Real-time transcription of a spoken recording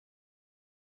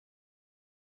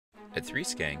At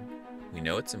 3skeng, we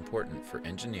know it's important for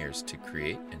engineers to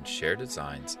create and share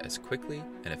designs as quickly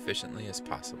and efficiently as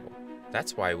possible.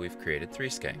 That's why we've created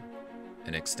 3skeng,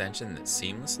 an extension that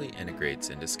seamlessly integrates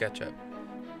into SketchUp,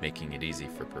 making it easy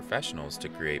for professionals to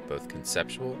create both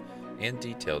conceptual and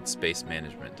detailed space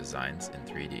management designs in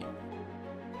 3D.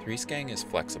 3skeng is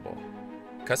flexible.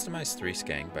 Customize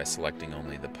 3skeng by selecting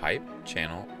only the pipe,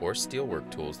 channel, or steelwork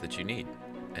tools that you need,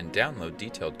 and download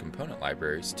detailed component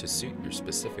libraries to suit your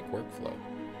specific workflow.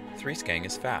 3skeng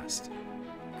is fast.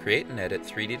 Create and edit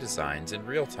 3D designs in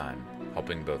real time,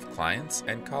 helping both clients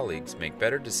and colleagues make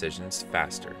better decisions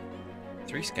faster.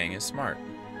 3skeng is smart.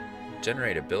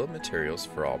 Generate a bill of materials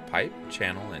for all pipe,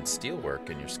 channel, and steelwork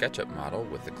in your SketchUp model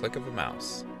with the click of a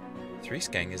mouse.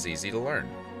 3skeng is easy to learn.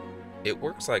 It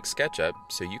works like SketchUp,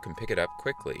 so you can pick it up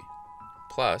quickly.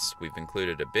 Plus, we've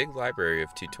included a big library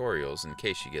of tutorials in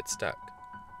case you get stuck.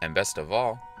 And best of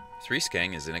all,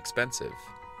 3skeng is inexpensive.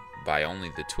 Buy only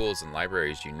the tools and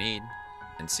libraries you need,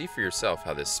 and see for yourself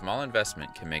how this small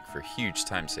investment can make for huge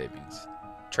time savings.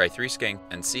 Try 3skeng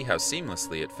and see how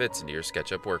seamlessly it fits into your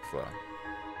SketchUp workflow.